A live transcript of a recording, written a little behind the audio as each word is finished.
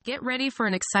Get ready for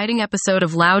an exciting episode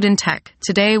of Loud in Tech.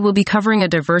 Today, we'll be covering a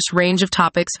diverse range of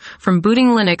topics, from booting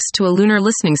Linux to a lunar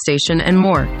listening station and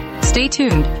more. Stay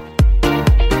tuned.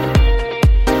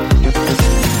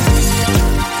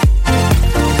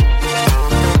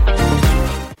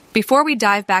 Before we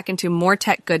dive back into more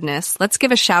tech goodness, let's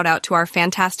give a shout out to our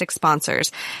fantastic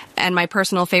sponsors and my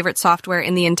personal favorite software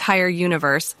in the entire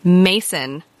universe,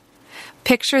 Mason.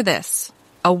 Picture this.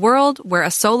 A world where a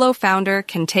solo founder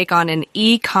can take on an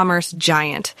e-commerce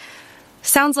giant.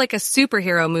 Sounds like a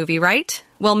superhero movie, right?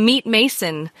 Well, meet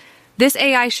Mason. This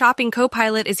AI shopping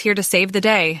co-pilot is here to save the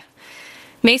day.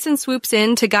 Mason swoops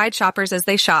in to guide shoppers as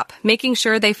they shop, making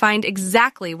sure they find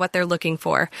exactly what they're looking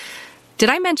for.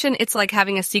 Did I mention it's like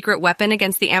having a secret weapon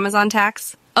against the Amazon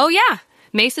tax? Oh yeah!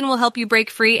 Mason will help you break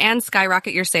free and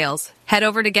skyrocket your sales. Head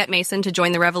over to Get Mason to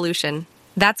join the revolution.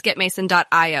 That's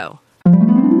getmason.io.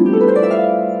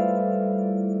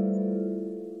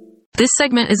 This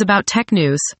segment is about tech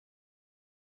news.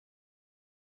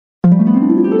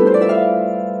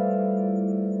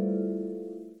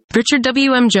 Richard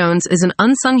W.M. Jones is an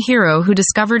unsung hero who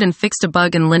discovered and fixed a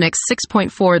bug in Linux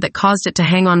 6.4 that caused it to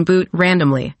hang on boot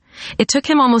randomly. It took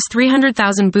him almost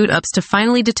 300,000 boot ups to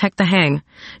finally detect the hang.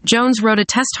 Jones wrote a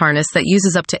test harness that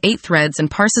uses up to 8 threads and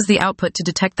parses the output to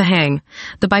detect the hang.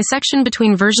 The bisection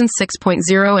between version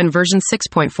 6.0 and version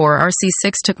 6.4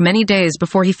 RC6 took many days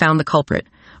before he found the culprit.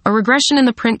 A regression in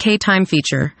the print K time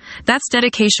feature. That's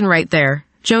dedication right there.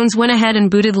 Jones went ahead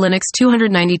and booted Linux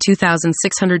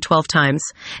 292,612 times.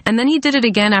 And then he did it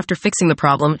again after fixing the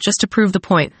problem, just to prove the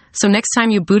point. So next time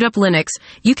you boot up Linux,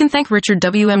 you can thank Richard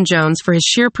W.M. Jones for his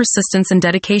sheer persistence and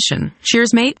dedication.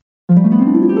 Cheers, mate.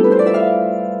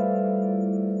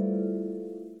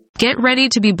 Get ready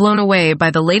to be blown away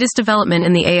by the latest development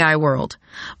in the AI world.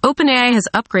 OpenAI has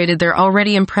upgraded their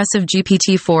already impressive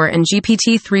GPT-4 and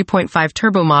GPT-3.5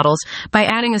 Turbo models by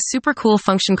adding a super cool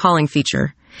function calling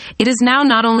feature. It is now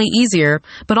not only easier,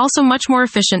 but also much more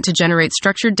efficient to generate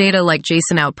structured data like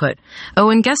JSON output. Oh,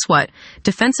 and guess what?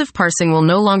 Defensive parsing will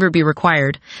no longer be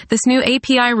required. This new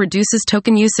API reduces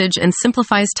token usage and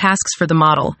simplifies tasks for the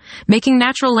model, making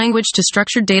natural language to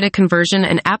structured data conversion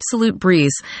an absolute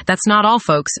breeze. That's not all,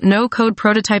 folks. No-code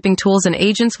prototyping tools and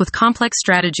agents with complex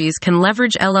strategies can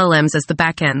leverage LLMs as the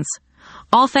backends.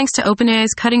 All thanks to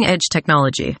OpenAI's cutting-edge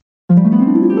technology.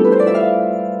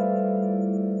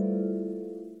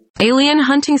 Alien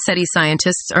hunting SETI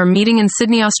scientists are meeting in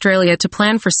Sydney, Australia to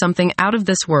plan for something out of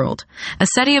this world, a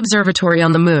SETI observatory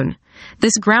on the moon.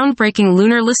 This groundbreaking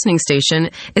lunar listening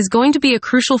station is going to be a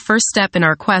crucial first step in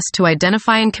our quest to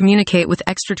identify and communicate with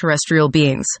extraterrestrial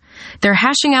beings. They're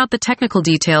hashing out the technical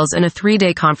details in a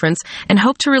 3-day conference and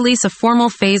hope to release a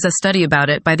formal phase A study about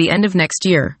it by the end of next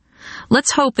year.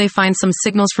 Let's hope they find some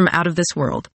signals from out of this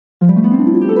world.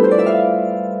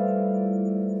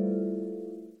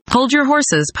 Hold your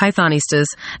horses, Pythonistas.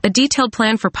 A detailed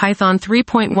plan for Python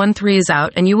 3.13 is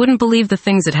out, and you wouldn't believe the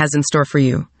things it has in store for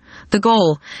you. The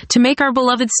goal, to make our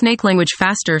beloved snake language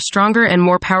faster, stronger, and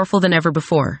more powerful than ever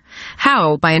before.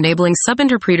 How? By enabling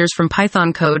subinterpreters from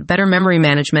Python code, better memory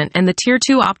management, and the Tier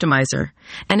 2 optimizer.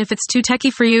 And if it's too techy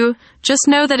for you, just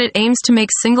know that it aims to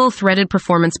make single-threaded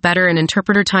performance better and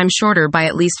interpreter time shorter by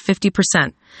at least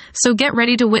 50%. So get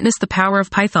ready to witness the power of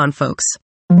Python, folks.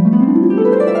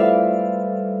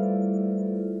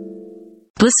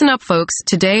 Listen up, folks.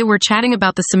 Today we're chatting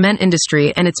about the cement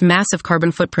industry and its massive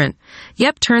carbon footprint.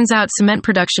 Yep, turns out cement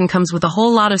production comes with a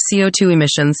whole lot of CO2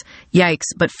 emissions. Yikes,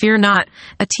 but fear not.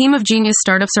 A team of genius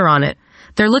startups are on it.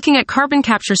 They're looking at carbon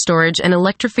capture storage and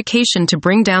electrification to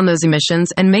bring down those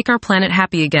emissions and make our planet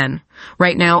happy again.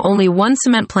 Right now, only one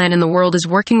cement plant in the world is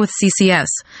working with CCS,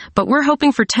 but we're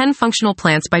hoping for 10 functional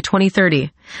plants by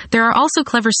 2030. There are also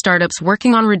clever startups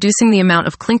working on reducing the amount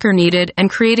of clinker needed and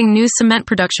creating new cement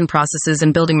production processes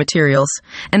and building materials.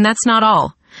 And that's not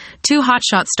all. 2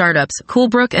 hotshot startups,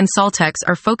 Coolbrook and Saltex,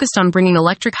 are focused on bringing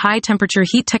electric high-temperature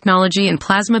heat technology and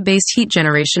plasma-based heat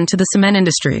generation to the cement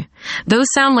industry. Those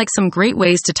sound like some great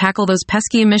ways to tackle those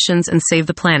pesky emissions and save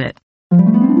the planet.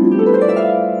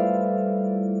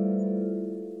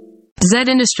 Z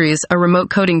Industries, a remote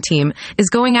coding team, is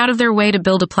going out of their way to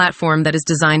build a platform that is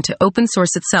designed to open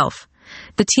source itself.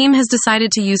 The team has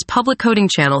decided to use public coding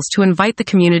channels to invite the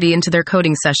community into their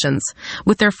coding sessions,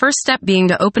 with their first step being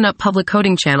to open up public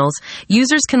coding channels.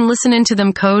 Users can listen into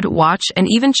them code, watch, and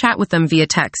even chat with them via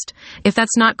text. If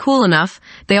that's not cool enough,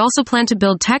 they also plan to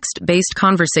build text-based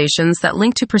conversations that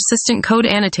link to persistent code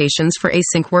annotations for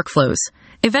async workflows.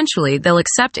 Eventually, they'll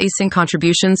accept async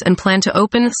contributions and plan to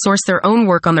open source their own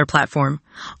work on their platform.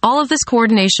 All of this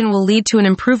coordination will lead to an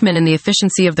improvement in the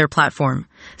efficiency of their platform.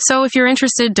 So if you're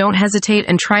interested, don't hesitate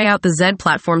and try out the Zed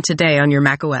platform today on your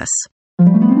macOS.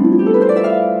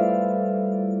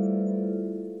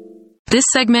 This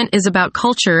segment is about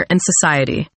culture and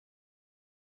society.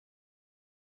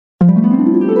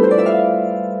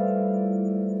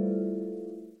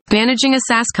 Managing a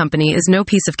SaaS company is no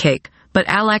piece of cake, but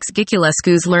Ales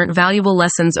Ghiculescu's learned valuable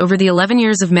lessons over the 11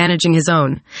 years of managing his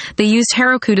own. They used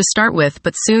Heroku to start with,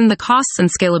 but soon the costs and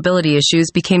scalability issues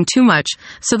became too much,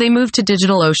 so they moved to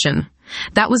DigitalOcean.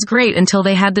 That was great until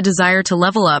they had the desire to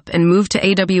level up and move to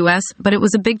AWS, but it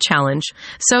was a big challenge.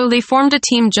 So they formed a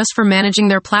team just for managing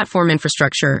their platform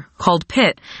infrastructure, called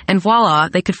PIT, and voila,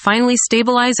 they could finally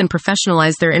stabilize and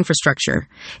professionalize their infrastructure.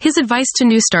 His advice to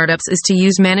new startups is to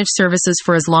use managed services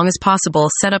for as long as possible,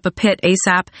 set up a PIT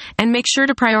ASAP, and make sure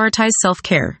to prioritize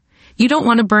self-care. You don't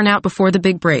want to burn out before the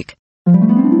big break.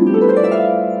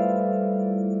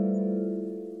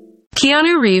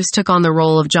 Keanu Reeves took on the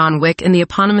role of John Wick in the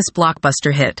eponymous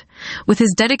blockbuster hit. With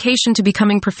his dedication to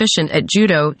becoming proficient at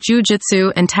judo,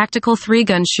 jiu-jitsu, and tactical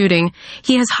three-gun shooting,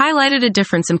 he has highlighted a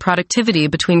difference in productivity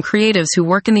between creatives who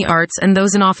work in the arts and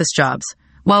those in office jobs.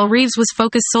 While Reeves was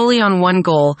focused solely on one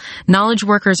goal, knowledge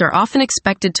workers are often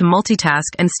expected to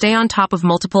multitask and stay on top of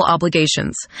multiple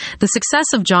obligations. The success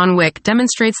of John Wick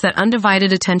demonstrates that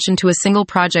undivided attention to a single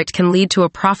project can lead to a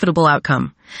profitable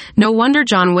outcome. No wonder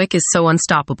John Wick is so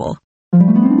unstoppable.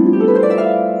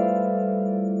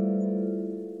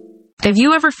 Have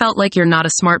you ever felt like you're not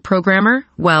a smart programmer?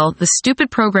 Well, the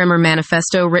Stupid Programmer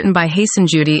Manifesto written by Hasan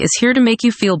Judy is here to make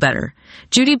you feel better.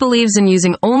 Judy believes in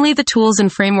using only the tools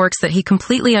and frameworks that he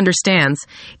completely understands,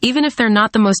 even if they're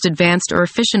not the most advanced or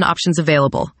efficient options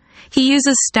available. He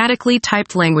uses statically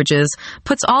typed languages,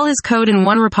 puts all his code in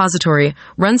one repository,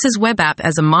 runs his web app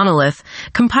as a monolith,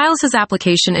 compiles his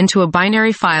application into a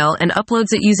binary file, and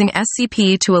uploads it using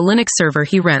SCP to a Linux server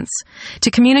he rents.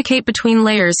 To communicate between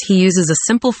layers, he uses a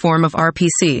simple form of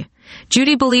RPC.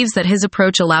 Judy believes that his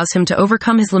approach allows him to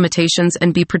overcome his limitations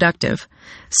and be productive.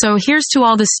 So here's to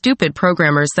all the stupid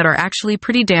programmers that are actually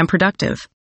pretty damn productive.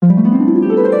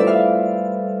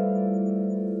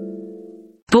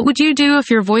 What would you do if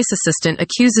your voice assistant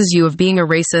accuses you of being a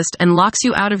racist and locks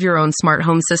you out of your own smart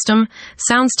home system?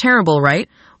 Sounds terrible, right?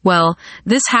 Well,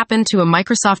 this happened to a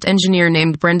Microsoft engineer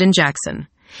named Brendan Jackson.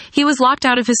 He was locked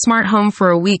out of his smart home for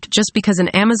a week just because an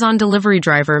Amazon delivery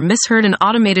driver misheard an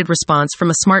automated response from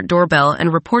a smart doorbell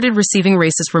and reported receiving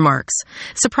racist remarks.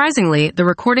 Surprisingly, the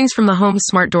recordings from the home's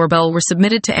smart doorbell were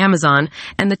submitted to Amazon,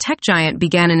 and the tech giant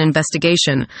began an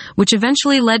investigation, which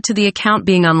eventually led to the account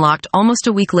being unlocked almost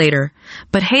a week later.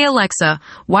 But hey Alexa,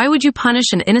 why would you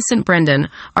punish an innocent Brendan?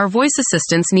 Our voice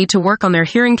assistants need to work on their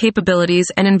hearing capabilities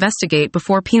and investigate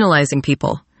before penalizing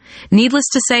people. Needless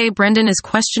to say, Brendan is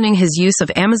questioning his use of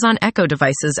Amazon Echo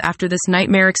devices after this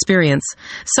nightmare experience.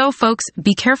 So, folks,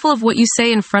 be careful of what you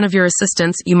say in front of your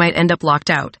assistants. You might end up locked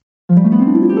out.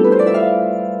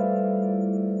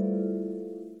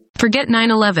 Forget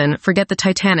 9/11, forget the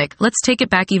Titanic. Let's take it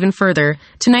back even further,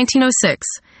 to 1906.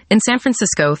 In San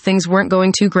Francisco, things weren't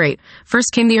going too great.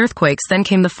 First came the earthquakes, then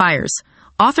came the fires.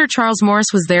 Author Charles Morris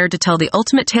was there to tell the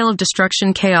ultimate tale of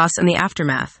destruction, chaos, and the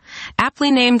aftermath. Aptly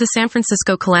named The San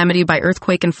Francisco Calamity by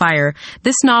Earthquake and Fire,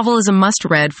 this novel is a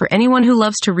must-read for anyone who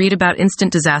loves to read about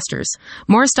instant disasters.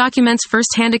 Morris documents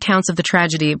first-hand accounts of the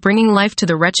tragedy, bringing life to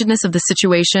the wretchedness of the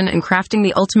situation and crafting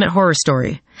the ultimate horror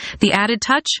story. The added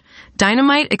touch?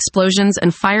 Dynamite, explosions,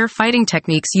 and fire-fighting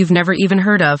techniques you've never even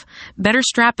heard of. Better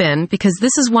strap in, because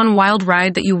this is one wild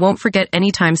ride that you won't forget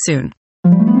anytime soon.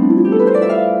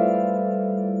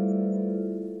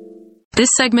 This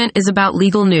segment is about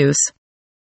legal news.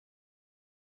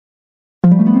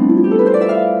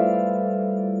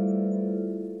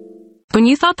 When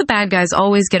you thought the bad guys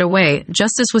always get away,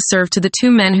 justice was served to the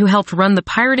two men who helped run the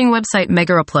pirating website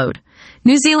Megaupload.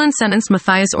 New Zealand sentenced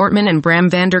Matthias Ortman and Bram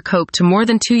van der Kolk to more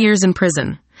than 2 years in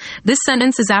prison. This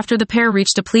sentence is after the pair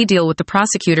reached a plea deal with the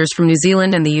prosecutors from New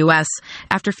Zealand and the U.S.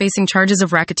 after facing charges of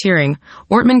racketeering.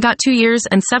 Ortman got 2 years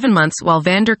and 7 months, while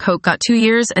van der Kolk got 2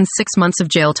 years and 6 months of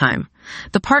jail time.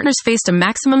 The partners faced a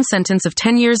maximum sentence of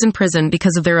 10 years in prison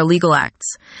because of their illegal acts.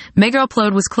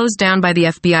 Megaupload was closed down by the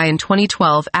FBI in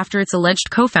 2012 after its alleged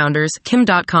co-founders,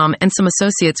 Kim.com, and some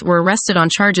associates were arrested on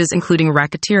charges including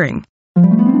racketeering.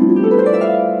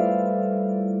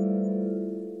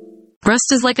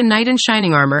 Rust is like a knight in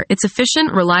shining armor. It's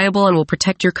efficient, reliable, and will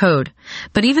protect your code.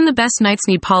 But even the best knights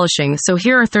need polishing, so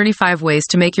here are 35 ways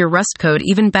to make your Rust code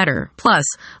even better. Plus,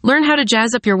 learn how to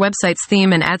jazz up your website's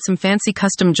theme and add some fancy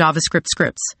custom JavaScript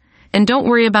scripts. And don't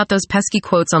worry about those pesky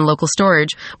quotes on local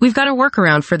storage. We've got a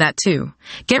workaround for that too.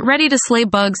 Get ready to slay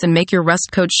bugs and make your Rust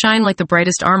code shine like the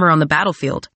brightest armor on the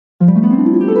battlefield.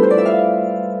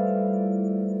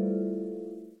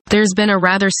 There's been a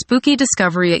rather spooky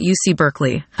discovery at UC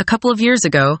Berkeley. A couple of years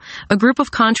ago, a group of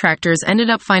contractors ended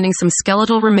up finding some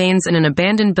skeletal remains in an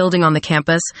abandoned building on the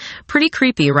campus. Pretty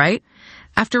creepy, right?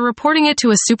 After reporting it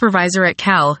to a supervisor at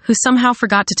Cal, who somehow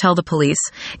forgot to tell the police,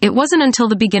 it wasn't until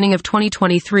the beginning of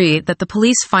 2023 that the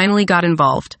police finally got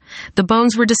involved. The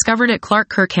bones were discovered at Clark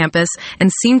Kerr campus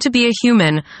and seemed to be a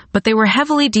human, but they were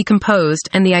heavily decomposed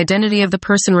and the identity of the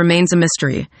person remains a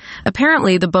mystery.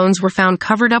 Apparently, the bones were found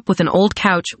covered up with an old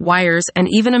couch, wires, and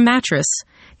even a mattress.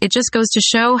 It just goes to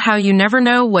show how you never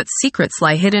know what secrets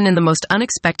lie hidden in the most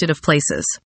unexpected of places.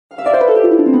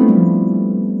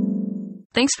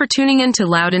 Thanks for tuning in to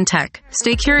Loud in Tech.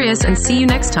 Stay curious and see you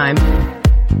next time.